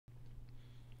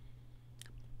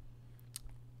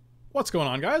What's going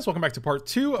on, guys? Welcome back to part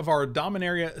 2 of our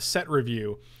Dominaria set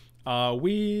review.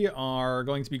 We are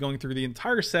going to be going through the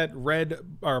entire set,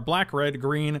 black, red,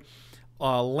 green,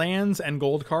 lands and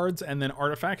gold cards, and then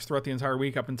artifacts throughout the entire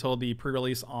week up until the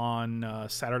pre-release on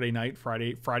Saturday night,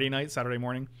 Friday night, Saturday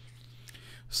morning.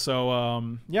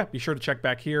 So yeah, be sure to check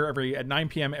back here at 9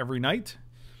 p.m. every night,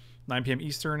 9 p.m.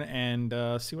 Eastern,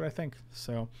 and see what I think.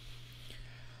 So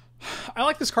I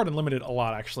like this card in Limited a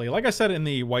lot, actually. Like I said in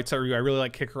the white set review, I really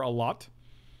like Kicker a lot.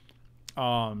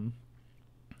 So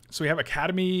we have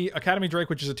Academy Drake,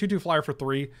 which is a 2/2 flyer for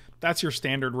 3. That's your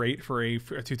standard rate for a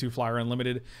 2/2 flyer in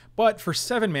Limited. But for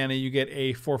 7 mana, you get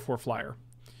a 4/4 flyer.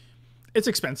 It's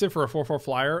expensive for a 4/4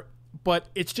 flyer, but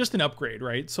it's just an upgrade,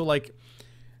 right? So, like,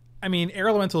 I mean, Air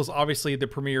Elemental is obviously the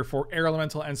premier for Air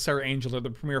Elemental, and Sarah Angel are the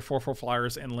premier 4/4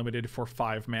 flyers in Limited for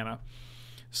 5 mana.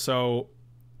 So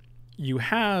you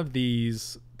have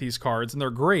these cards, and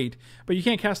they're great, but you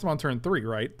can't cast them on turn 3,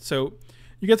 right? So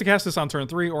you get to cast this on turn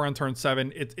 3 or on turn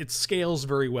 7. It scales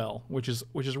very well, which is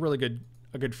really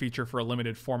a good feature for a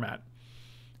Limited format.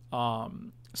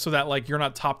 So that, like, you're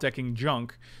not top decking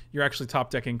junk, you're actually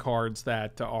top decking cards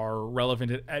that are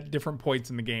relevant at different points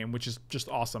in the game, which is just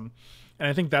awesome. And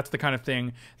I think that's the kind of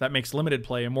thing that makes Limited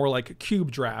play more like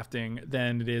cube drafting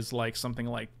than it is like something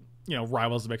like, you know,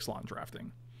 Rivals of Ixalan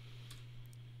drafting.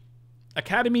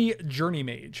 Academy Journey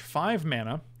Mage, 5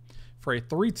 mana for a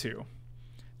 3/2.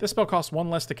 This spell costs 1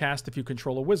 less to cast if you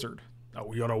control a wizard.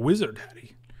 Oh, you're a wizard,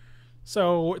 Hattie.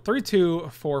 So 3/2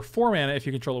 for 4 mana if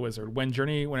you control a wizard. When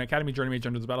Academy Journey Mage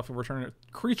enters the battlefield, return a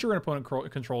creature an opponent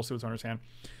controls to its owner's hand.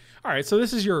 All right, so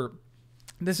this is your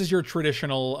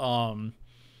traditional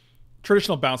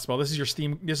bounce spell. This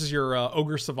is your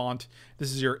Ogre Savant.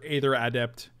 This is your Aether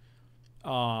Adept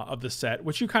of the set,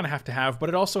 which you kind of have to have, but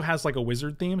it also has like a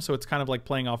wizard theme, so it's kind of like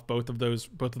playing off both of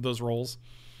those roles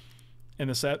in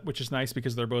the set, which is nice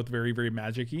because they're both very, very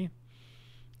magic-y.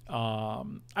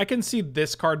 I can see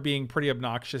this card being pretty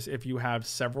obnoxious if you have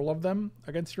several of them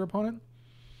against your opponent.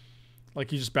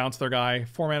 Like, you just bounce their guy,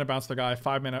 4 mana bounce their guy,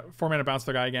 4 mana bounce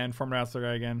their guy again, 4 mana bounce their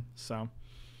guy again. So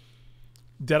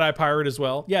Deadeye Pirate as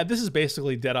well. Yeah, this is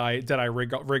basically Deadeye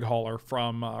Rig Hauler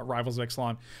from Rivals of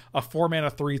Ixalan. A 4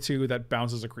 mana 3/2 that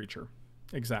bounces a creature.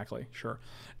 Exactly, sure.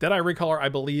 Deadeye Rig Hauler, I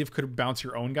believe, could bounce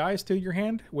your own guys to your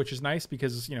hand, which is nice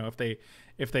because, you know, if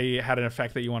they had an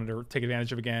effect that you wanted to take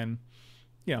advantage of again,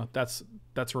 you know, that's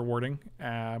rewarding.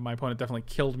 My opponent definitely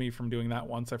killed me from doing that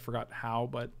once. I forgot how,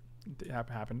 but it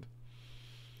happened.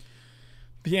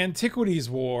 The Antiquities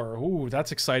War. Ooh,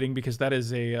 that's exciting because that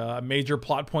is a major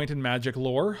plot point in Magic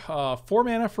lore. 4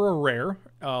 mana for a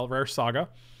rare saga.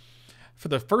 For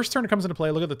the first turn it comes into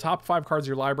play, look at the top 5 cards of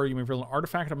your library. You may reveal an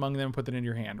artifact among them and put it in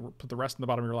your hand. Put the rest in the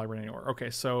bottom of your library anywhere. Okay,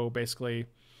 so basically,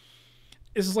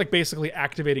 this is like basically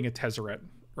activating a Tezzeret,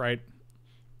 right?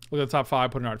 Look at the top 5,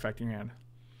 put an artifact in your hand.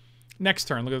 Next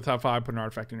turn, look at the top 5, put an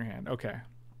artifact in your hand. Okay.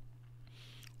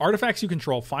 Artifacts you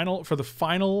control. For the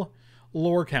final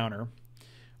lore counter.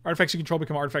 Artifacts you control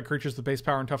become artifact creatures with base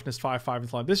power and toughness 5/5 and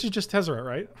slot. This is just Tezzeret,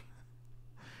 right?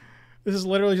 This is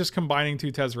literally just combining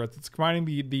 2 Tezzerets. It's combining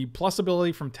the plus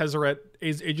ability from Tezzeret,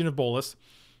 Agent of Bolus,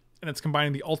 and it's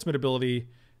combining the ultimate ability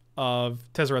of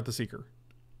Tezzeret the Seeker.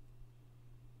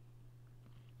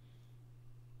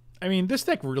 I mean, this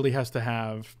deck really has to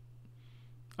have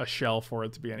a shell for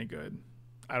it to be any good.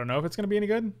 I don't know if it's going to be any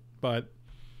good, but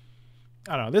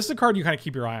I don't know. This is a card you kind of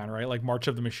keep your eye on, right? Like March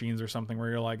of the Machines or something, where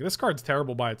you're like, this card's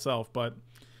terrible by itself, but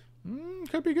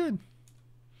could be good.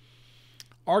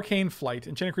 Arcane Flight.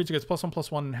 Enchanted creature gets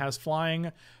 +1/+1 and has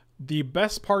flying. The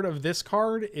best part of this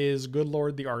card is, good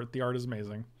lord, the art. The art is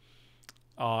amazing.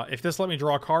 If this let me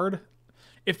draw a card,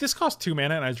 if this costs 2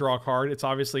 mana and I draw a card, it's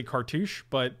obviously cartouche,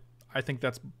 but I think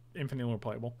that's infinitely more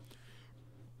playable.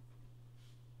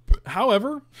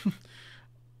 However,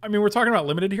 I mean, we're talking about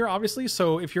Limited here, obviously,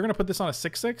 so if you're going to put this on a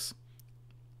 6/6,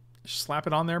 slap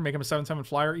it on there, make him a 7/7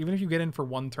 flyer, even if you get in for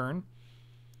 1 turn,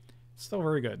 it's still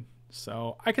very good.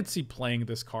 So I could see playing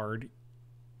this card.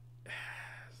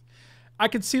 I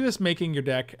could see this making your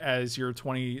deck as your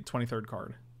 23rd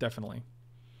card, definitely.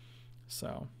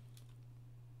 So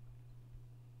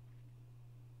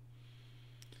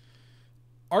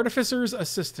Artificer's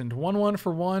Assistant, 1/1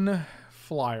 for 1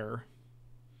 flyer.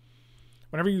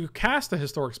 Whenever you cast a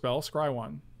historic spell, scry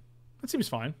 1. That seems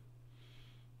fine.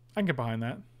 I can get behind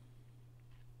that.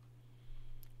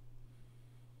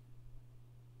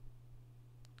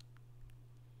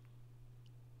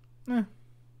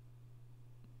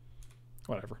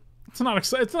 Whatever. It's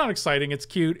not exciting. It's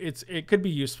cute. It could be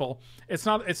useful. It's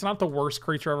not the worst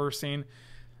creature I've ever seen.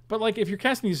 But like, if you're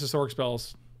casting these historic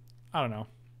spells, I don't know.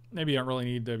 Maybe you don't really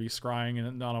need to be scrying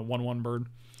and on a 1/1 bird.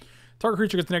 Target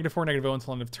creature gets -4, -0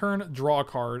 until end of turn. Draw a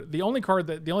card. The only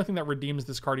thing that redeems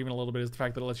this card even a little bit is the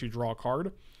fact that it lets you draw a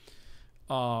card.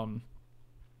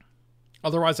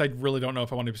 Otherwise, I really don't know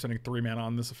if I want to be spending 3 mana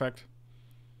on this effect.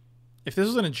 If this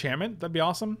was an enchantment, that'd be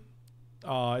awesome.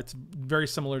 It's very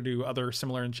similar to other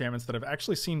similar enchantments that I've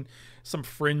actually seen some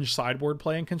fringe sideboard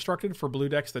play in Constructed for blue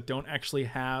decks that don't actually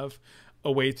have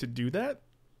a way to do that.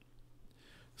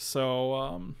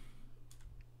 So,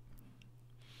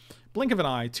 Blink of an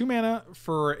Eye. 2 mana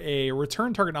for a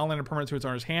return target non-land permanent to its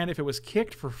owner's hand. If it was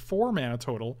kicked for 4 mana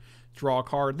total, draw a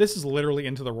card. This is literally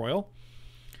Into the Royal.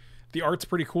 The art's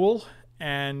pretty cool.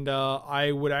 And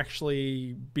I would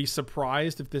actually be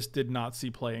surprised if this did not see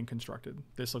play in Constructed.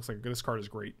 This looks like this card is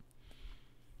great.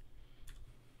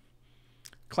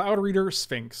 Cloud Reader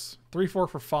Sphinx. 3/4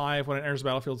 for 5. When it enters the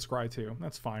battlefield, scry 2.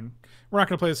 That's fine. We're not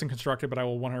going to play this in Constructed, but I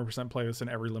will 100% play this in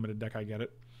every limited deck I get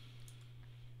it.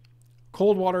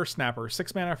 Cold Water Snapper.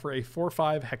 6 mana for a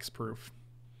 4/5 hexproof.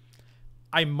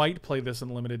 I might play this in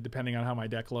limited depending on how my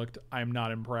deck looked. I'm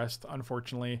not impressed,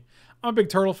 unfortunately. I'm a big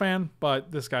Turtle fan,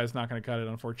 but this guy's not going to cut it,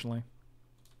 unfortunately.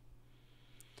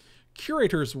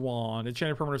 Curator's Wand.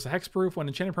 Enchanted permanent is a hexproof. When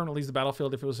enchanted permanent leaves the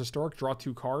battlefield, if it was historic, draw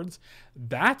 2 cards.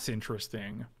 That's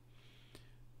interesting.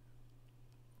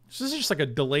 So this is just like a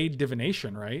delayed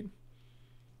divination, right?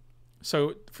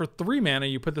 So for 3 mana,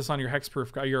 you put this on your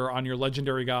hexproof guy, on your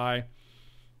legendary guy.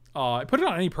 Put it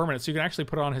on any permanent, so you can actually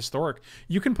put it on historic.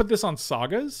 You can put this on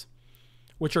sagas,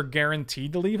 which are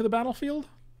guaranteed to leave the battlefield.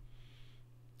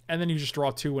 And then you just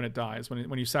draw 2 when it dies,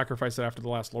 when you sacrifice it after the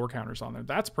last lore counter's on there.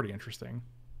 That's pretty interesting.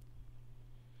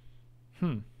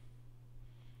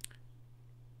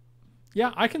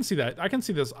 Yeah, I can see that. I can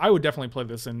see this. I would definitely play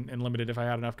this in limited if I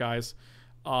had enough guys.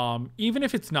 Even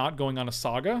if it's not going on a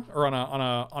saga or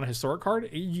on a historic card,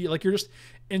 you're just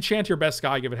enchant your best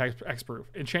guy, give it hexproof.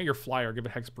 Enchant your flyer, give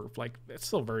it hexproof. Like, it's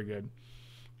still very good.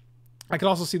 I could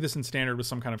also see this in standard with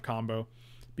some kind of combo,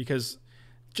 because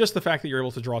just the fact that you're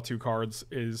able to draw 2 cards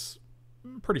is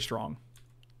pretty strong.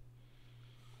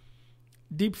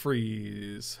 Deep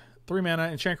Freeze. 3 mana,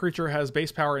 enchant creature, has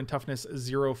base power and toughness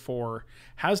 0/4,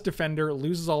 has defender,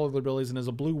 loses all of their abilities, and is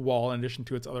a blue wall in addition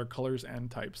to its other colors and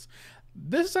types.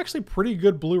 This is actually pretty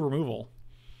good blue removal.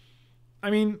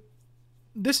 I mean,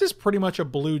 this is pretty much a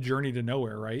blue Journey to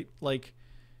Nowhere, right? Like,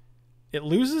 it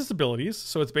loses abilities,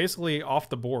 so it's basically off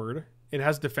the board. It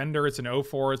has defender, it's an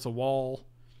 0/4, it's a wall.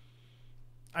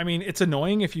 I mean, it's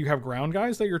annoying if you have ground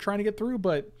guys that you're trying to get through,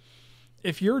 but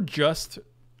if you're just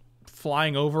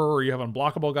flying over or you have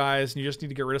unblockable guys and you just need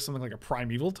to get rid of something like a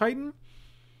Primeval Titan,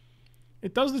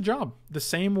 it does the job the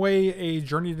same way a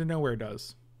Journey to Nowhere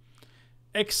does.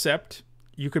 Except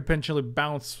you could potentially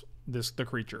bounce the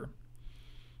creature,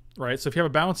 right? So if you have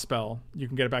a bounce spell, you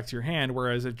can get it back to your hand,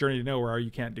 whereas at Journey to Nowhere,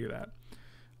 you can't do that.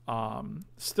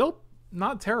 Still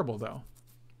not terrible, though.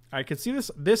 I could see this.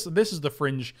 This is the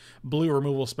fringe blue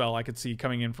removal spell I could see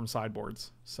coming in from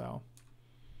sideboards. So,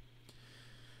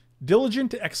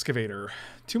 Diligent Excavator.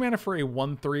 2 mana for a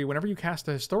 1/3. Whenever you cast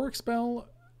a historic spell,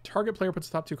 target player puts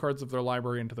the top 2 cards of their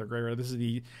library into their graveyard. This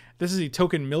is the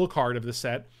token mill card of the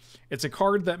set. It's a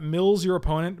card that mills your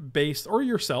opponent or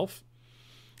yourself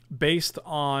based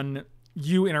on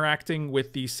you interacting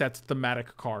with the set's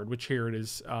thematic card, which here it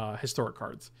is historic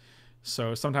cards.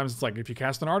 So sometimes it's like if you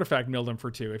cast an artifact, mill them for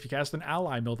 2. If you cast an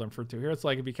ally, mill them for 2. Here it's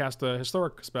like if you cast a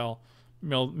historic spell,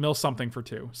 mill something for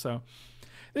 2. So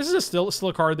this is still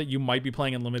a card that you might be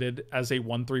playing in limited as a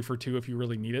 1/3 for 2 if you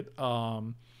really need it.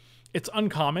 It's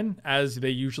uncommon, as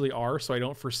they usually are, so I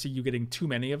don't foresee you getting too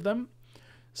many of them.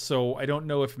 So I don't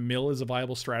know if mill is a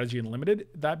viable strategy in limited,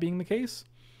 that being the case.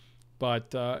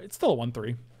 But it's still a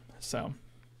 1/3. So,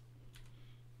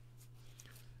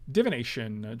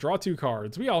 Divination. Draw 2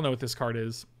 cards. We all know what this card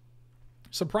is.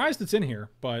 Surprised it's in here,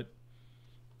 but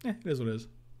it is what it is.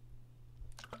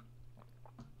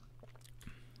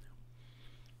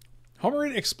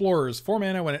 Homerite Explorers. 4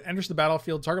 mana. When it enters the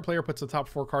battlefield, target player puts the top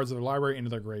 4 cards of their library into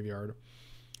their graveyard.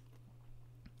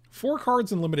 4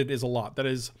 cards in limited is a lot. That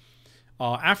is,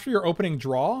 after your opening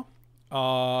draw,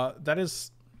 that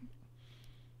is,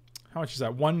 how much is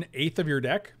that? 1/8 of your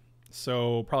deck.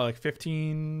 So probably like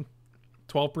 15,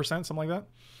 12%, something like that.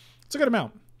 It's a good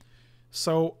amount.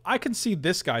 So I can see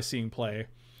this guy seeing play.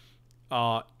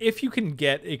 If you can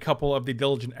get a couple of the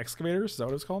Diligent Excavators, is that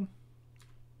what it's called?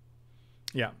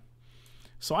 Yeah.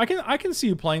 So I can see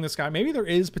you playing this guy. Maybe there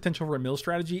is potential for a mill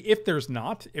strategy. If there's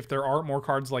not, if there aren't more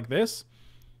cards like this,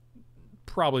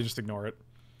 probably just ignore it.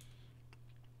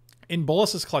 In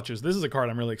Bolus's Clutches, this is a card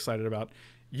I'm really excited about.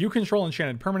 You control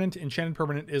Enchanted Permanent. Enchanted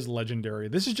Permanent is legendary.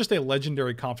 This is just a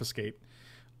legendary Confiscate.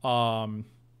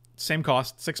 Same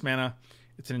cost, 6 mana.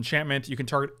 It's an enchantment. You can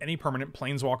target any permanent,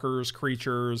 planeswalkers,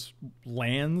 creatures,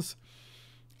 lands.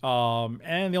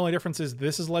 And the only difference is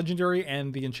this is legendary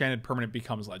and the enchanted permanent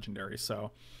becomes legendary.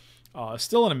 So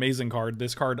still an amazing card.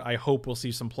 This card I hope will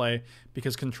see some play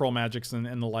because control magics and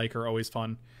the like are always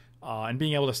fun. And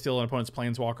being able to steal an opponent's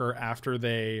planeswalker after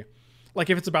they...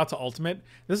 Like, if it's about to ultimate,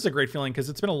 this is a great feeling because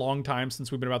it's been a long time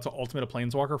since we've been about to ultimate a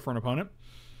planeswalker for an opponent.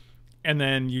 And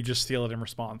then you just steal it in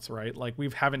response, right? Like, we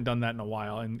haven't done that in a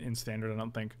while in Standard, I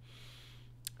don't think.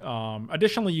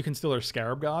 Additionally, you can steal their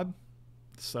Scarab God.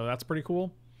 So that's pretty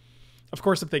cool. Of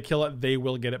course, if they kill it, they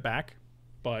will get it back.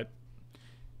 But,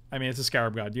 I mean, it's a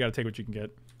Scarab God. You got to take what you can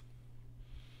get.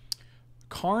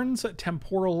 Karn's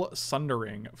Temporal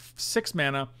Sundering. 6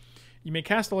 mana. You may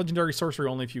cast a legendary sorcery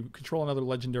only if you control another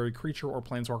legendary creature or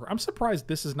planeswalker. I'm surprised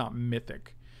this is not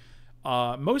mythic.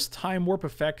 Most time warp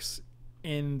effects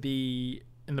in the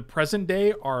present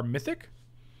day are mythic.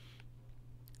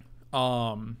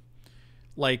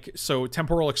 Like, so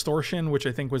Temporal Extortion, which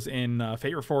I think was in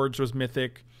Fate Reforged, was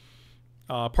mythic.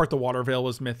 Part the Water Veil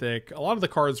was mythic. A lot of the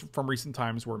cards from recent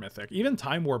times were mythic. Even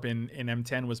Time Warp in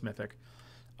M10 was mythic.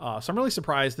 So I'm really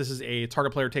surprised this is a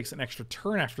target player takes an extra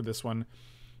turn after this one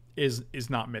is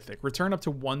not mythic. Return up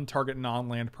to 1 target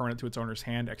non-land permanent to its owner's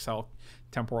hand. Exile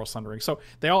Temporal Sundering. So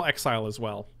they all exile as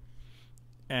well.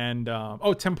 And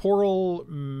oh, Temporal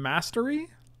Mastery,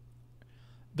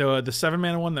 the 7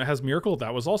 mana one that has Miracle,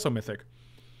 that was also mythic.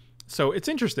 So it's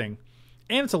interesting,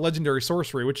 and it's a legendary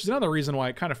sorcery, which is another reason why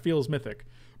it kind of feels mythic.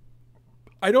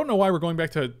 I don't know why we're going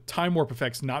back to Time Warp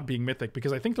effects not being mythic,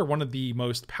 because I think they're one of the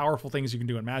most powerful things you can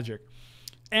do in Magic.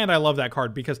 And I love that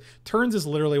card because Turns is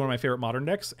literally one of my favorite modern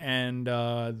decks, and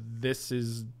this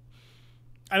is...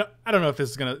 I don't know if this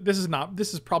is gonna... This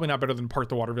is probably not better than Part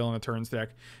the Water Veil in the Turns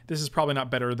deck. This is probably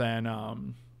not better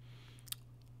than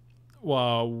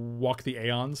Walk the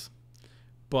Aeons.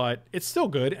 But it's still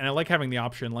good, and I like having the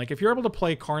option. Like, if you're able to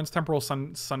play Karn's Temporal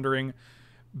Sundering,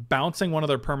 bouncing one of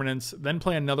their permanents, then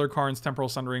play another Karn's Temporal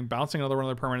Sundering, bouncing another one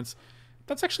of their permanents,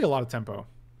 that's actually a lot of tempo.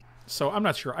 So I'm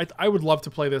not sure. I would love to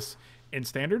play this in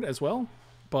Standard as well,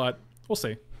 but we'll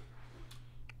see.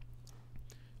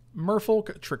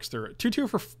 Merfolk Trickster.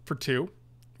 2/2 for 2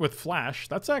 with Flash.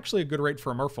 That's actually a good rate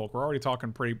for a Merfolk. We're already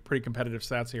talking pretty competitive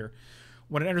stats here.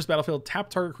 When it enters battlefield, tap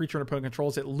target creature an opponent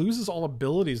controls. It loses all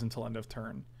abilities until end of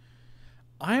turn.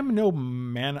 I'm no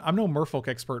Merfolk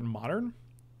expert in Modern,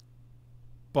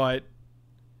 but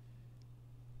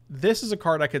this is a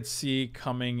card I could see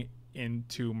coming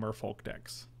into Merfolk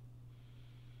decks.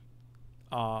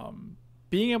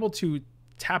 Being able to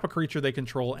tap a creature they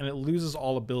control and it loses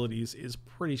all abilities is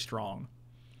pretty strong.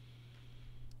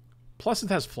 Plus it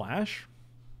has Flash.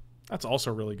 That's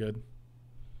also really good.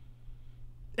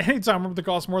 Anytime the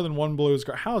cost more than 1 blue is...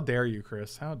 How dare you,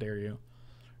 Chris? How dare you?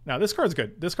 Now, this card's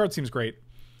good. This card seems great.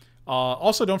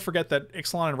 Also, don't forget that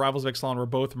Ixalan and Rivals of Ixalan were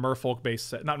both Merfolk-based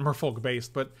set. Not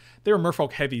Merfolk-based, but they were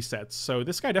Merfolk-heavy sets. So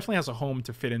this guy definitely has a home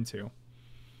to fit into.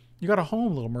 You got a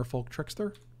home, little Merfolk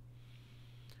Trickster.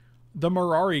 The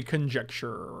Mirari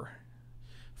Conjecture.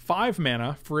 5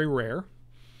 mana for a rare.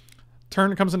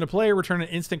 Turn comes into play, return an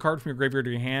instant card from your graveyard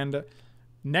to your hand.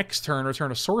 Next turn,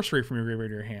 return a sorcery from your graveyard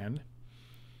to your hand.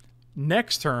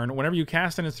 Next turn, whenever you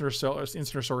cast an instant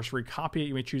or sorcery, copy it.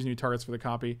 You may choose new targets for the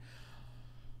copy.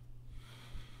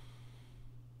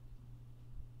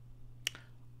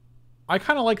 I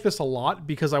kind of like this a lot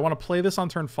because I want to play this on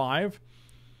turn 5.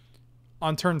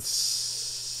 On turn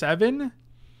 7...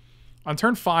 On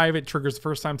turn 5, it triggers the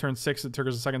first time. Turn 6, it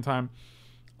triggers the second time.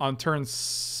 On turn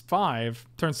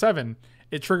 7,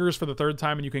 it triggers for the third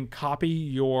time, and you can copy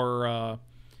your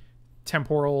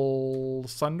Temporal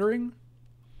Sundering.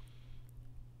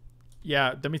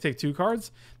 Yeah, let me take 2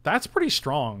 cards. That's pretty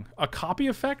strong. A copy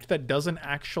effect that doesn't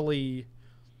actually...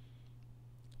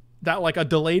 That, like, a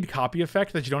delayed copy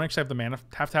effect that you don't actually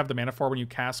have to have the mana for when you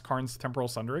cast Karn's Temporal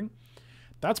Sundering.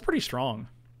 That's pretty strong.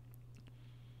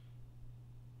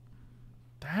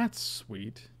 That's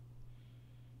sweet.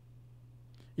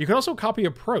 You could also copy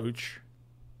Approach.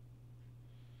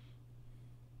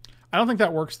 I don't think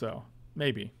that works, though.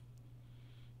 Maybe.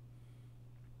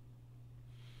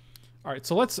 All right,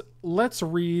 so let's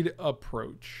read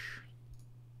Approach.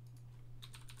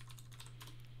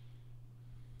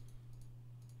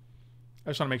 I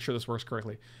just want to make sure this works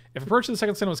correctly. If Approach to the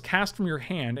Second Sun was cast from your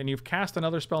hand, and you've cast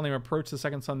another spell named Approach to the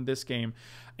Second Sun this game,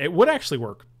 it would actually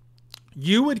work.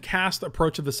 You would cast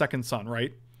Approach of the Second Sun,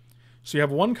 right? So you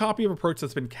have 1 copy of Approach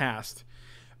that's been cast.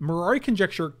 Mirari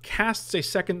Conjecture casts a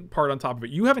second part on top of it.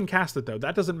 You haven't cast it, though.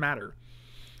 That doesn't matter.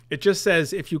 It just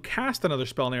says if you cast another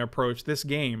spell named Approach this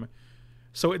game,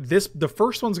 so the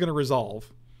first one's going to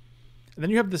resolve. And then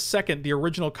you have the second, the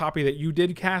original copy that you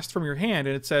did cast from your hand,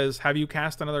 and it says, have you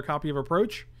cast another copy of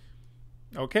Approach?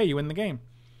 Okay, you win the game.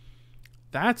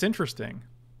 That's interesting.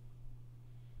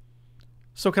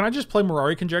 So can I just play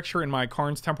Mirari Conjecture in my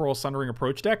Karn's Temporal Sundering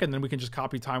Approach deck, and then we can just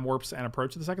copy Time Warps and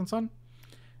Approach to the Second Sun?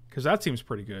 Because that seems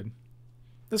pretty good.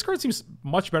 This card seems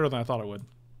much better than I thought it would.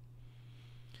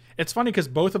 It's funny because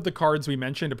both of the cards we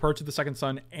mentioned, Approach to the Second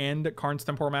Sun and Karn's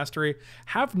Temporal Mastery,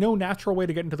 have no natural way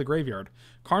to get into the graveyard.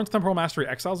 Karn's Temporal Mastery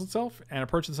exiles itself, and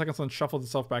Approach to the Second Sun shuffles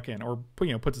itself back in, or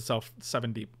puts itself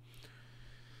 7 deep.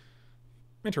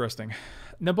 Interesting.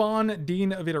 Nabon,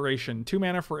 Dean of Iteration. 2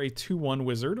 mana for a 2/1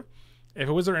 wizard. If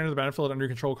a wizard enters the battlefield under your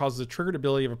control, causes a triggered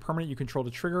ability of a permanent you control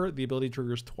to trigger, the ability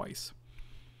triggers twice.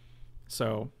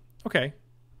 So, okay.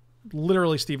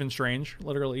 Literally Stephen Strange.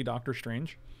 Literally Doctor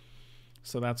Strange.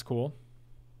 So that's cool.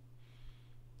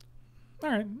 All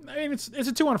right. I mean, it's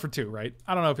a 2/1 for 2, right?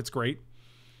 I don't know if it's great.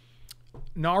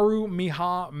 Naru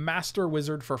Miha, Master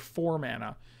Wizard for 4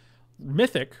 mana.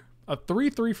 Mythic. A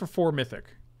 3/3 for 4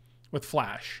 Mythic. With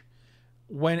Flash.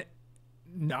 When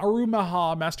Naru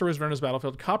Miha, Master Wizard enters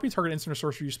battlefield, copy target instant or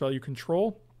sorcery you spell you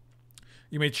control.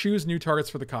 You may choose new targets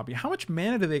for the copy. How much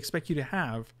mana do they expect you to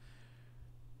have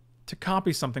to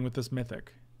copy something with this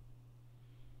Mythic?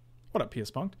 What up, PS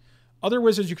Punked? Other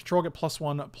wizards you control get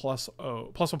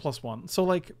 +1/+1. So,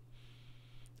 like,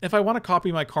 if I want to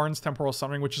copy my Karn's Temporal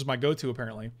Summoning, which is my go-to,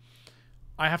 apparently,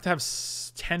 I have to have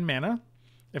 10 mana.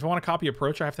 If I want to copy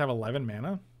Approach, I have to have 11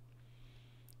 mana.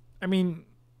 I mean,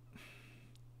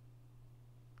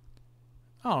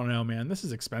 I don't know, man. This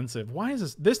is expensive. Why is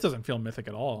this? This doesn't feel Mythic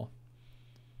at all.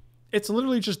 It's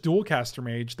literally just Dualcaster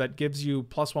Mage that gives you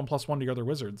 +1/+1 to your other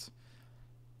wizards.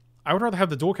 I would rather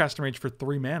have the Dualcaster Mage for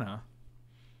 3 mana.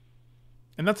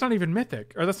 And that's not even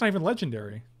Mythic, or that's not even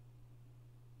Legendary.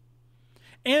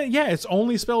 And yeah, it's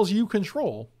only spells you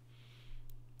control.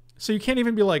 So you can't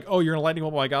even be like, oh, you're gonna lightning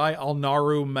bolt my guy, I'll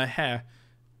Naru Meheh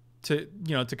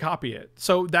to copy it.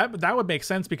 So that would make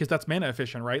sense because that's mana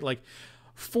efficient, right? Like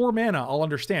 4 mana, I'll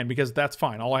understand because that's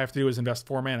fine. All I have to do is invest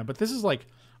 4 mana. But this is like,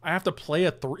 I have to play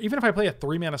even if I play a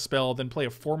 3 mana spell, then play a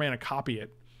 4 mana copy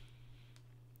it.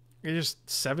 It's just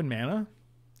 7 mana?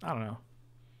 I don't know.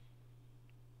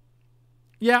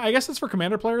 Yeah, I guess it's for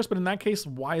commander players, but in that case,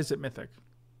 why is it Mythic?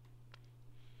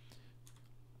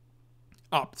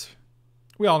 Opt.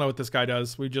 We all know what this guy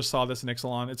does. We just saw this in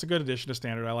Ixalan. It's a good addition to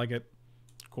Standard. I like it.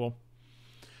 Cool.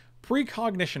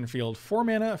 Precognition Field. 4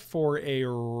 mana for a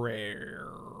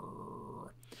rare.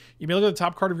 You may look at the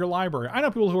top card of your library. I know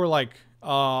people who are like,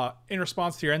 in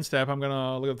response to your end step, I'm going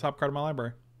to look at the top card of my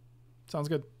library. Sounds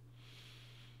good.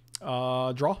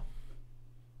 Draw.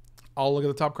 I'll look at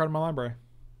the top card of my library.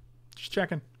 Just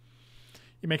checking.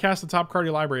 You may cast the top card of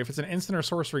your library. If it's an instant or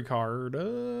sorcery card,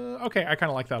 okay, I kind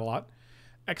of like that a lot.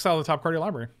 Exile the top card of your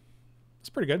library. It's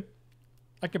pretty good.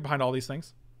 I can get behind all these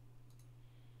things.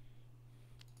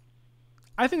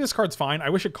 I think this card's fine. I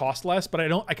wish it cost less, but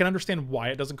I can understand why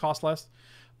it doesn't cost less.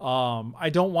 I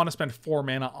don't want to spend 4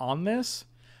 mana on this.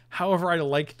 However, I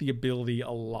like the ability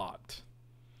a lot.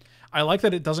 I like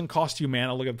that it doesn't cost you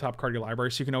mana. Look at the top card of your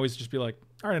library, so you can always just be like,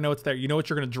 all right, I know it's there. You know what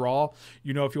you're going to draw.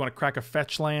 You know if you want to crack a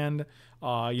fetch land.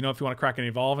 You know if you want to crack an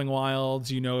Evolving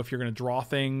Wilds. You know if you're going to draw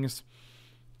things.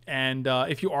 And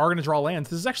if you are going to draw lands,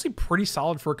 this is actually pretty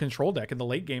solid for a control deck in the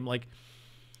late game. Like,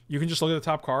 you can just look at the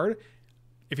top card.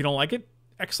 If you don't like it,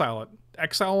 exile it.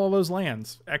 Exile all those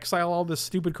lands. Exile all the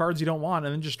stupid cards you don't want,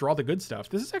 and then just draw the good stuff.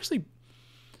 This is actually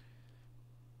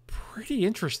pretty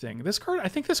interesting. This card, I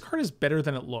think this card is better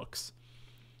than it looks.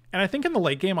 And I think in the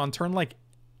late game on turn like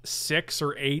 6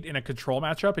 or 8 in a control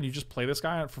matchup and you just play this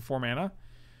guy for 4 mana,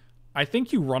 I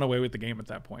think you run away with the game at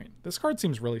that point. This card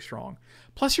seems really strong.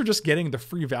 Plus you're just getting the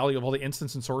free value of all the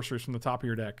instants and sorceries from the top of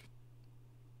your deck.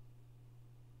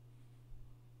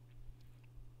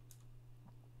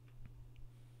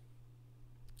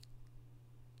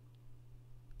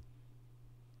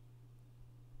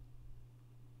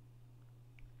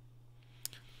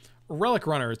 Relic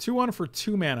Runner, 2/1 for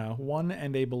 2 mana, 1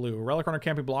 and a blue. Relic Runner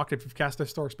can't be blocked if you've cast a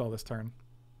store spell this turn.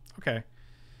 Okay.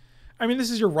 I mean, this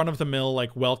is your run-of-the-mill,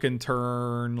 like, Welkin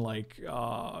turn, like,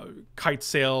 Kite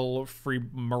Sail, Free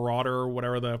Marauder,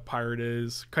 whatever the pirate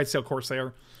is, Kite Sail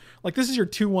Corsair. Like, this is your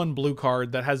 2/1 blue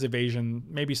card that has evasion,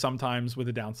 maybe sometimes with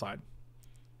a downside.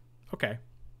 Okay.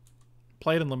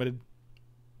 Play it unlimited.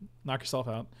 Knock yourself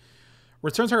out.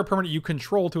 Returns target permanent you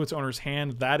control to its owner's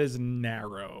hand. That is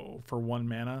narrow for 1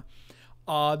 mana.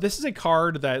 This is a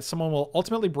card that someone will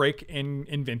ultimately break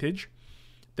in Vintage.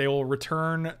 They will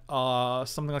return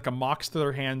something like a Mox to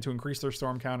their hand to increase their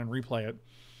storm count and replay it.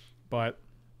 But,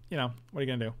 you know, what are you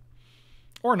going to do?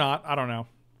 Or not. I don't know.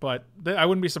 But I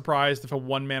wouldn't be surprised if a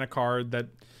 1-mana card that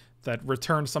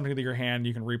returns something to your hand,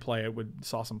 you can replay it,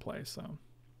 saw some play. So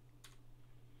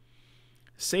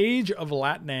Sage of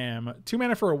Latnam. 2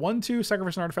 mana for a 1/2,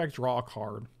 sacrifice an artifact, draw a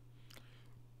card.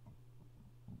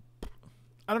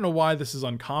 I don't know why this is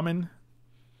uncommon.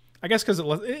 I guess because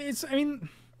it's, I mean,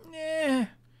 I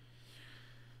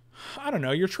don't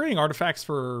know. You're trading artifacts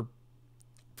for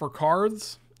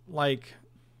cards. Like,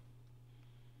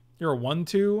 you're a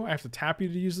 1/2. I have to tap you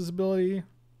to use this ability. I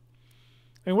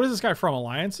mean, what is this guy from?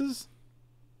 Alliances?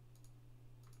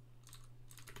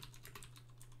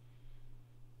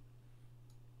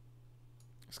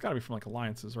 It's got to be from, like,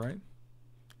 Alliances, right?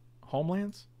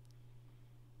 Homelands?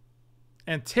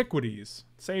 Antiquities.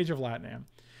 Sage of Latnam.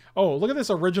 Oh, look at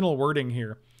this original wording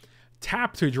here.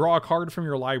 Tap to draw a card from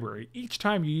your library. Each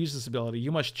time you use this ability,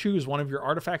 you must choose one of your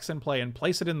artifacts in play and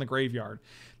place it in the graveyard.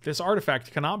 This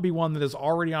artifact cannot be one that is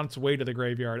already on its way to the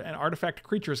graveyard, and artifact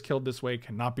creatures killed this way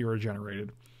cannot be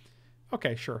regenerated.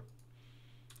 Okay, sure.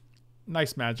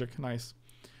 Nice magic. Nice.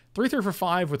 3/3 for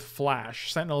 5 with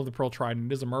Flash. Sentinel of the Pearl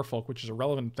Trident. It is a merfolk, which is a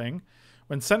relevant thing.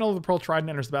 When Sentinel of the Pearl Trident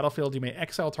enters the battlefield, you may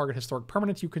exile target historic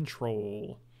permanent you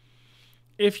control.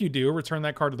 If you do, return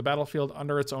that card to the battlefield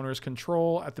under its owner's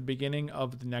control at the beginning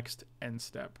of the next end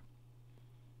step.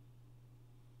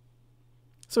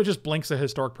 So it just blinks a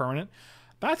historic permanent.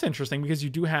 That's interesting because you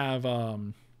do have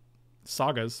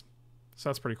sagas. So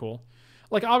that's pretty cool.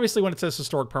 Like, obviously, when it says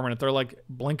historic permanent, they're like,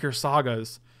 blink your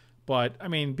sagas. But, I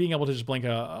mean, being able to just blink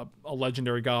a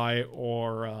legendary guy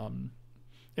or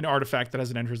an artifact that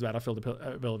has an enters the battlefield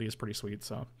ability is pretty sweet.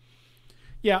 So,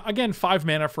 yeah, again, 5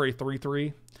 mana for a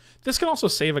 3/3. This can also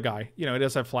save a guy. You know, it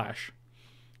does have Flash.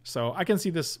 So I can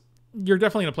see this. You're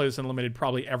definitely going to play this in limited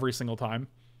probably every single time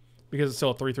because it's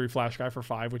still a 3/3 Flash guy for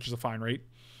 5, which is a fine rate.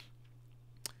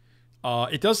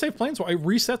 It does save Planeswalkers. It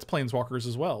resets Planeswalkers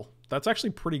as well. That's actually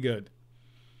pretty good.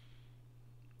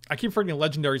 I keep forgetting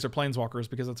Legendaries are Planeswalkers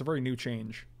because that's a very new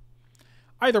change.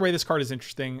 Either way, this card is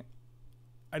interesting.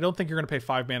 I don't think you're going to pay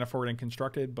 5 mana for it in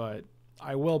Constructed, but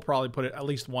I will probably put it at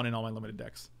least 1 in all my limited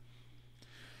decks.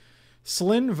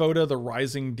 Slyn Voda the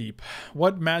Rising Deep.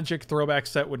 What Magic throwback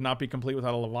set would not be complete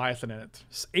without a Leviathan in it?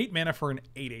 8 mana for an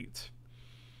 8/8.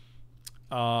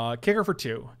 Kicker for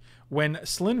 2. When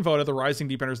Slyn Voda the Rising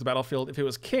Deep enters the battlefield, if it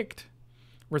was kicked,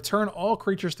 return all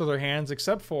creatures to their hands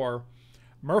except for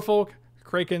Merfolk,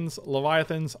 Krakens,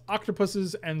 Leviathans,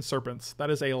 Octopuses, and Serpents.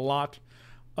 That is a lot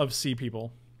of sea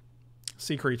people.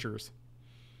 Sea creatures.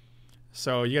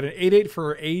 So you get an 8/8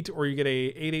 for 8, or you get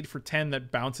a 8/8 for 10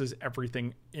 that bounces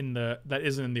everything that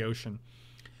isn't in the ocean.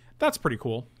 That's pretty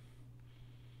cool.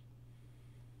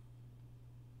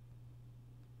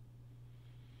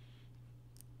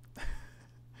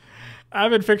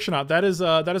 Avid Fictionaut. That is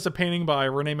a painting by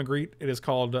Rene Magritte. It is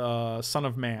called Son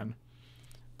of Man.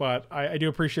 But I do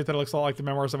appreciate that it looks a lot like the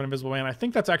Memoirs of an Invisible Man. I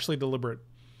think that's actually deliberate.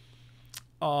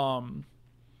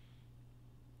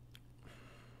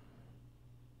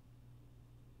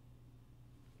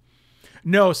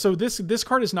 No, so this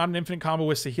card is not an infinite combo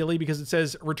with Saheeli because it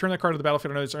says return that card to the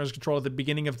battlefield under its owner's control at the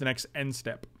beginning of the next end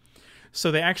step.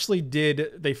 So they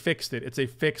fixed it. It's a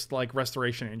fixed, like,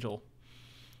 Restoration Angel.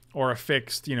 Or a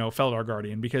fixed, Feldar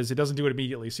Guardian, because it doesn't do it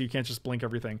immediately, so you can't just blink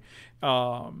everything.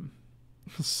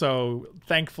 So,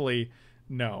 thankfully,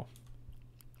 no.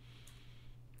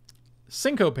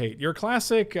 Syncopate, your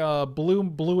classic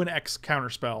blue and X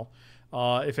counterspell.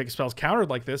 If it spells countered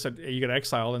like this, you get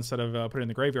exiled instead of put it in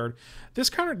the graveyard. This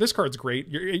card's great.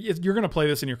 You're going to play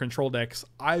this in your control decks.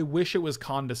 I wish it was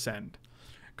Condescend.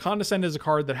 Condescend is a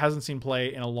card that hasn't seen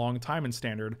play in a long time in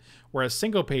Standard, whereas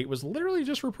Syncopate was literally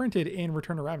just reprinted in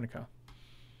Return to Ravnica.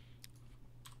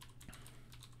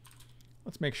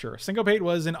 Let's make sure. Syncopate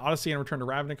was in Odyssey and Return to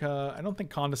Ravnica. I don't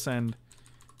think Condescend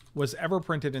was ever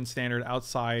printed in Standard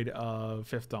outside of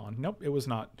Fifth Dawn. Nope, it was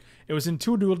not. It was in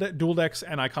 2 dual decks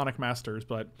and Iconic Masters,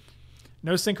 but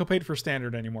no Syncopate for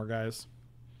Standard anymore, guys.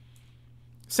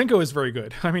 Synco is very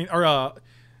good. I mean, I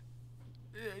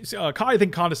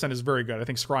think Condescend is very good. I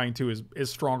think Scrying 2 is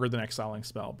stronger than Exiling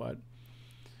Spell, but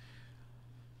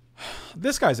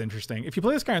this guy's interesting. If you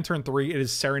play this guy on turn 3, it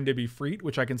is Serendipity Freet,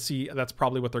 which I can see that's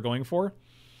probably what they're going for.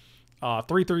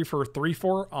 3/3 for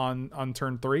 3/4 on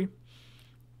turn 3.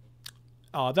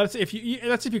 That's if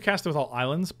you cast it with all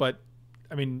islands, but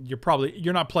I mean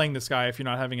you're not playing this guy if you're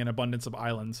not having an abundance of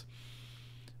islands.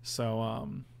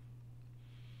 So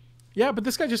yeah, but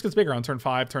this guy just gets bigger on turn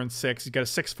 5, turn 6. You get a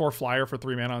 6/4 flyer for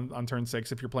 3 mana on turn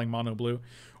 6 if you're playing mono blue,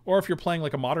 or if you're playing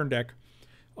like a modern deck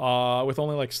with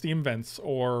only like Steam Vents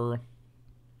or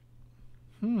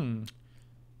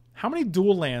how many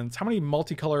dual lands? How many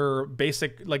multicolor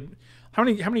basic like How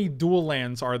many dual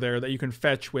lands are there that you can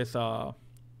fetch with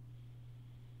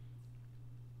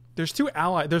there's two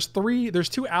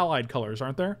allied colors,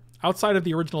 aren't there? Outside of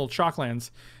the original chalk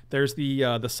lands, there's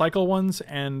the cycle ones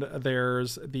and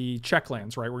there's the check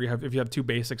lands, right? Where if you have two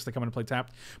basics that come into play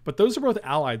tapped. But those are both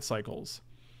allied cycles.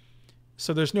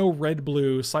 So there's no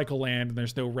red-blue cycle land and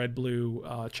there's no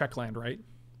red-blue check land, right?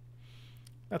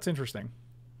 That's interesting.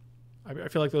 I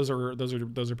feel like those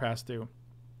are past due.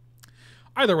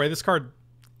 Either way, this card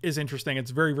is interesting.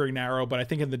 It's very, very narrow, but I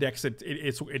think in the decks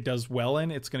it does well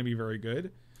in. It's going to be very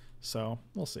good. So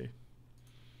we'll see.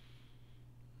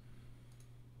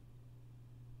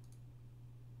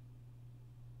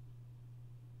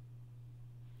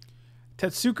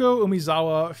 Tetsuko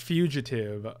Umizawa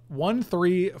Fugitive.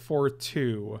 1/3 for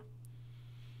 2.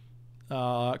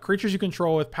 Creatures you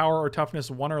control with power or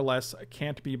toughness 1 or less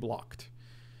can't be blocked.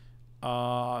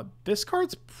 This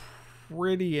card's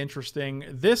pretty interesting.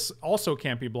 This also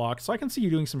can't be blocked, so I can see you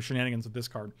doing some shenanigans with this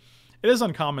card. It is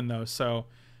uncommon, though, so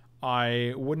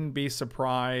I wouldn't be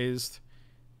surprised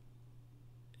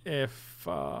if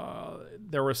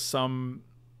there was some...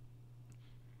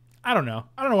 I don't know.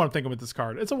 I don't know what I'm thinking with this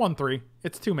card. It's a 1/3.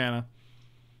 It's 2 mana.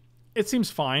 It seems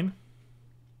fine.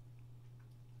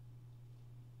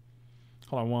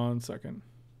 Hold on 1 second.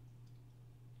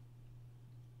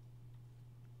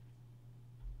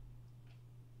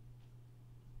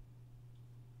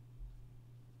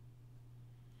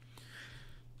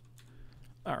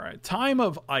 All right. Time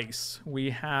of Ice. We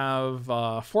have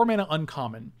 4 mana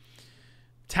uncommon.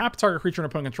 Tap target creature an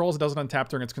opponent controls. It doesn't untap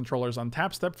during its controller's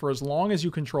untap step for as long as you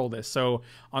control this. So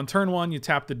on turn 1, you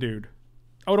tap the dude.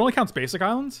 Oh, it only counts basic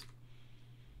islands?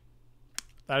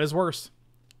 That is worse.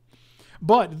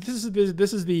 But this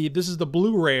is the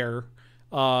blue rare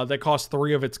that costs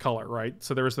 3 of its color, right?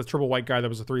 So there was the triple white guy that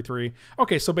was a 3/3.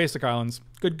 Okay, so basic islands.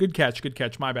 Good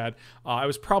catch. My bad. I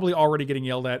was probably already getting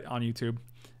yelled at on YouTube.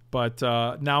 But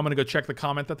now I'm going to go check the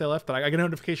comment that they left. I get a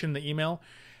notification in the email.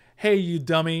 Hey, you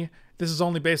dummy. This is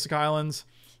only basic islands.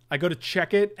 I go to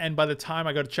check it, and by the time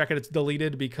I go to check it, it's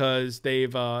deleted because they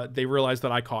realized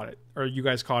that I caught it. Or you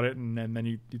guys caught it, and then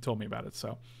you told me about it.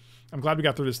 So I'm glad we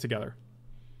got through this together.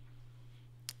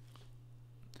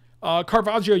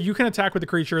 Caravaggio, you can attack with a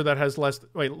creature that has less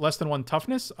than 1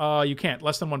 toughness. You can't.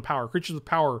 Less than 1 power. Creatures with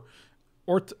power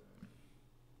or...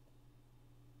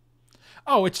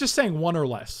 Oh, it's just saying 1 or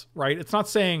less, right? It's not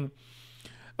saying...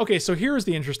 Okay, so here's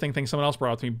the interesting thing someone else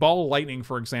brought up to me. Ball Lightning,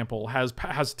 for example, has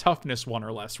toughness 1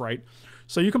 or less, right?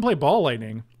 So you can play Ball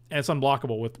Lightning, and it's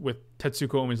unblockable with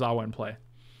Tetsuko Umizawa in play.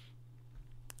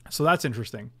 So that's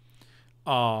interesting.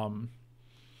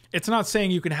 It's not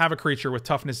saying you can have a creature with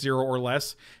toughness 0 or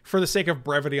less for the sake of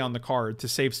brevity on the card to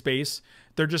save space.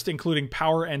 They're just including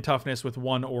power and toughness with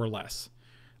 1 or less.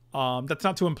 That's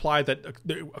not to imply that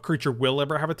a creature will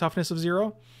ever have a toughness of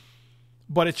 0.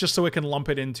 But it's just so it can lump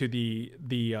it into the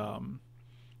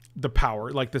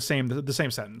power, like the same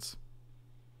sentence.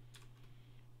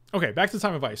 Okay, back to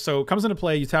Time of Ice. So it comes into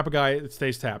play, you tap a guy, it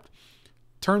stays tapped.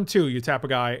 Turn 2, you tap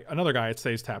another guy, it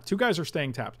stays tapped. 2 guys are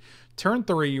staying tapped. Turn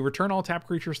 3, you return all tapped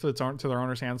creatures to their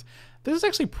owner's hands. This is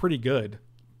actually pretty good,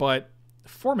 but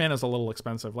 4 mana is a little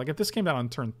expensive. Like if this came down on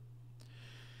turn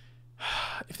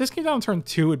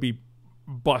 2, it'd be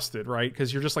busted, right?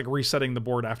 Because you're just like resetting the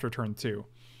board after turn 2.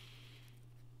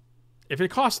 If it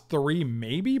costs 3,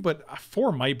 maybe, but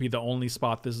 4 might be the only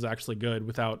spot this is actually good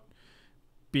without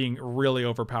being really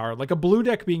overpowered. Like a blue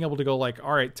deck being able to go like,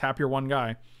 all right, tap your 1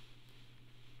 guy.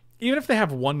 Even if they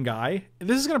have 1 guy,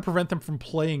 this is going to prevent them from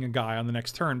playing a guy on the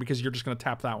next turn because you're just going to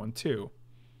tap that one too.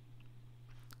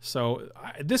 So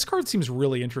this card seems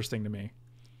really interesting to me.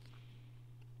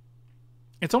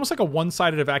 It's almost like a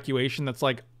one-sided evacuation that's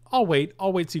like, I'll wait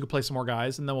so you can play some more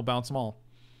guys and then we'll bounce them all.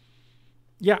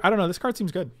 Yeah, I don't know. This card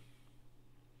seems good.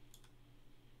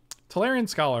 Tolarian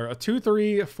Scholar, a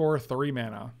 2/3 for 3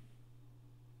 mana.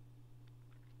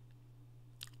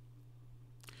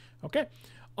 Okay.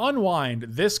 Unwind.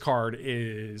 This card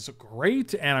is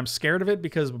great, and I'm scared of it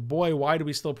because, boy, why do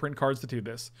we still print cards to do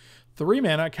this? 3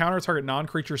 mana, counter target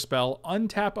non-creature spell,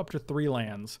 untap up to 3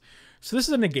 lands. So this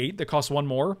is a negate that costs 1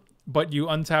 more, but you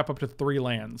untap up to 3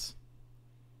 lands.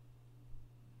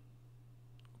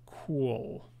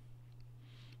 Cool.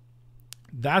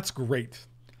 That's great.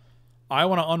 I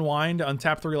want to unwind,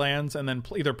 untap 3 lands, and then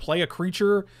either play a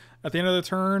creature at the end of the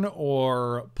turn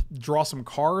or draw some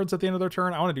cards at the end of their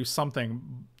turn. I want to do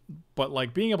something, but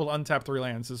like being able to untap 3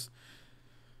 lands is...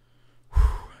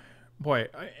 Boy,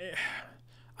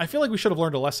 I feel like we should have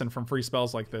learned a lesson from free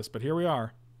spells like this, but here we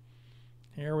are.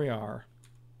 Here we are.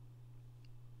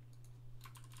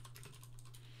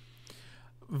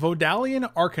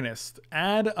 Vodalian Arcanist.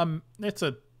 Add it's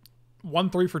a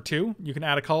 1/3 for 2. You can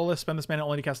add a colorless, spend this mana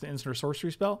only to cast an instant or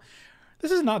sorcery spell.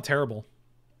 This is not terrible.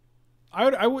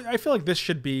 I feel like this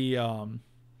should be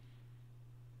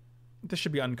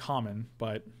uncommon,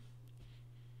 but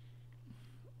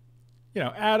you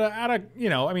know, add a you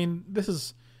know, I mean, this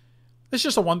is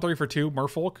just a 1/3 for 2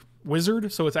 Merfolk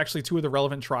Wizard, so it's actually 2 of the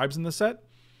relevant tribes in the set.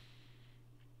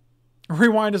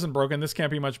 Rewind isn't broken. This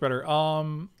can't be much better.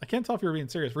 I can't tell if you're being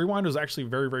serious. Rewind was actually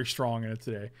very, very strong in it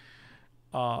today.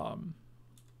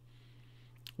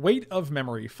 Weight of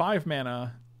Memory. 5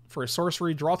 mana for a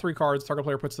sorcery. Draw 3 cards. Target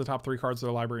player puts the top 3 cards of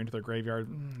their library into their graveyard.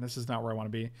 This is not where I want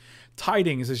to be.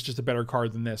 Tidings is just a better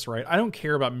card than this, right? I don't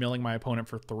care about milling my opponent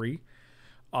for 3.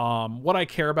 What I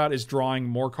care about is drawing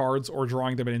more cards or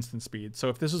drawing them at instant speed. So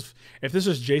if this is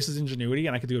Jace's Ingenuity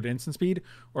and I could do it at instant speed,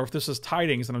 or if this is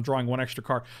Tidings and I'm drawing 1 extra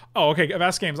card. Oh, okay.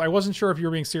 Vast Games. I wasn't sure if you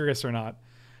were being serious or not.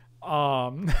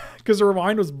 Because the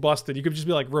Rewind was busted. You could just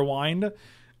be like, Rewind,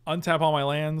 untap all my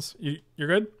lands. You're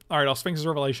good? All right, I'll Sphinx's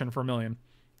Revelation for 1 million.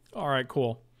 All right,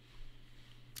 cool.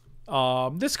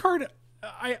 This card,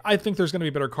 I think there's going to be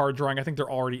better card drawing. I think there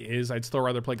already is. I'd still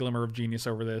rather play Glimmer of Genius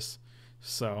over this.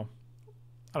 So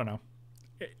I don't know.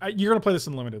 You're going to play this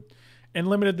in Limited. In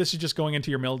Limited, this is just going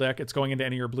into your mill deck. It's going into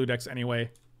any of your blue decks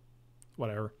anyway.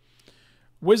 Whatever.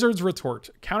 Wizard's Retort.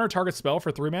 Counter target spell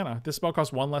for 3 mana. This spell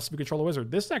costs 1 less if you control a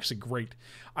wizard. This is actually great.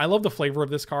 I love the flavor of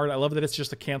this card. I love that it's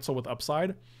just a cancel with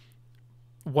upside.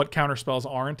 What counter spells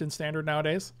aren't in Standard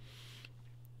nowadays.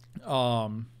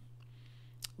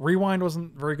 Rewind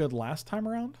wasn't very good last time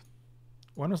around.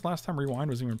 When was the last time Rewind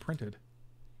was even printed?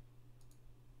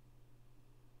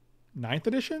 9th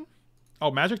edition? Oh,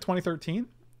 Magic 2013?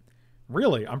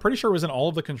 Really? I'm pretty sure it was in all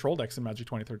of the control decks in Magic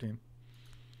 2013.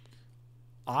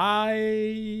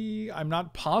 I'm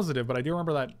not positive, but I do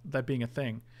remember that being a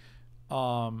thing.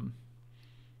 Either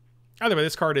way,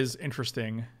 this card is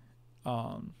interesting.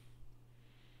 You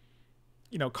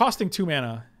know, costing 2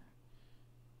 mana.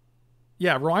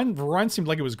 Yeah, Rewind seemed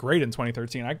like it was great in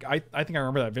 2013. I think I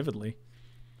remember that vividly.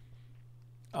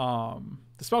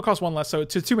 The spell costs 1 less, so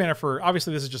to 2 mana for,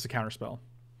 obviously this is just a counter spell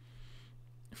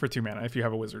for 2 mana if you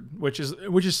have a wizard, which is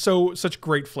such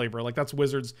great flavor. Like that's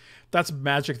Wizards, that's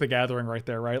Magic the Gathering right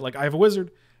there, right? Like I have a wizard,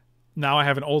 now I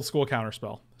have an old school counter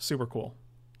spell. Super cool.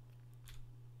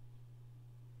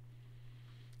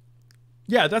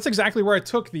 Yeah, that's exactly where I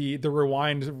took the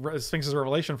Rewind Sphinx's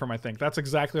Revelation from, I think. That's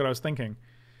exactly what I was thinking.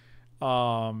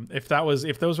 If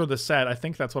those were the set, I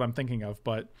think that's what I'm thinking of,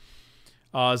 but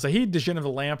Zahid, Djinn of the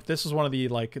Lamp. This is one of the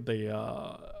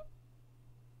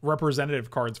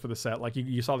representative cards for the set. Like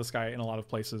you saw this guy in a lot of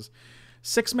places.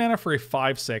 6 mana for a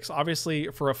 5/6. Obviously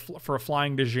for a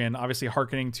flying Djinn. Obviously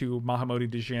hearkening to Mahamoti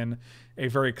Djinn, a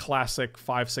very classic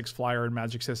 5/6 flyer in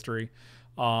Magic's history.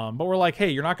 But we're like, hey,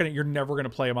 you're never gonna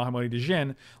play a Mahamoti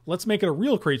Djinn. Let's make it a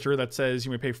real creature that says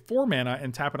you may pay 4 mana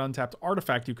and tap an untapped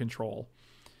artifact you control,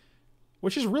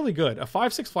 which is really good. A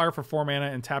 5/6 flyer for 4 mana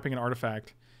and tapping an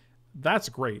artifact. That's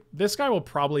great. This guy will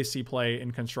probably see play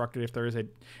in Constructed if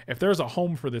there's a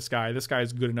home for this guy. This guy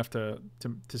is good enough to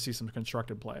see some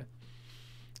Constructed play,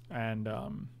 and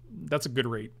that's a good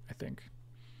rate, I think.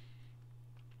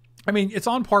 I mean, it's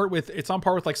on par with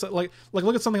like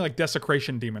look at something like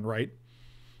Desecration Demon, right?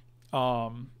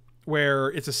 Where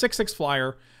it's a 6/6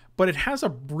 flyer, but it has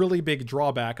a really big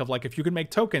drawback of like if you can make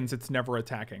tokens, it's never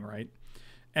attacking, right?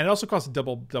 And it also costs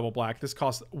double black. This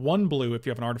costs 1 blue if you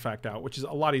have an artifact out, which is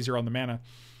a lot easier on the mana.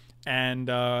 And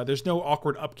there's no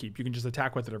awkward upkeep. You can just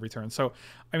attack with it every turn. So,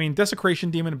 I mean, Desecration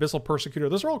Demon, Abyssal Persecutor,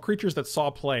 those are all creatures that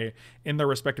saw play in their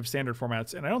respective Standard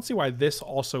formats. And I don't see why this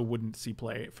also wouldn't see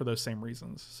play for those same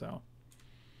reasons. So,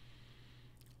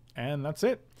 and that's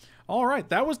it. All right,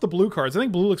 that was the blue cards. I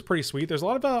think blue looks pretty sweet. There's a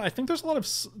lot of, I think there's a lot of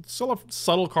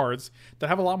subtle cards that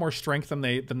have a lot more strength than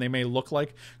they may look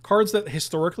like. Cards that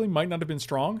historically might not have been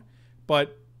strong,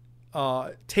 but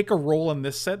take a role in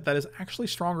this set that is actually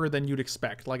stronger than you'd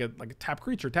expect, like a tap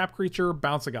creature,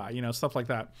 bounce a guy, you know, stuff like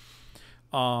that.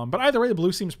 But either way, the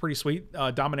blue seems pretty sweet.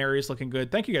 Dominaria is looking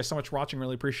good. Thank you guys so much for watching.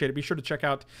 Really appreciate it. Be sure to check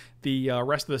out the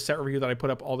rest of the set review that I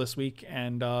put up all this week,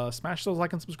 and smash those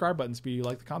like and subscribe buttons if you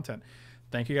like the content.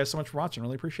 Thank you guys so much for watching.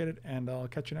 Really appreciate it, and I'll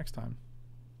catch you next time.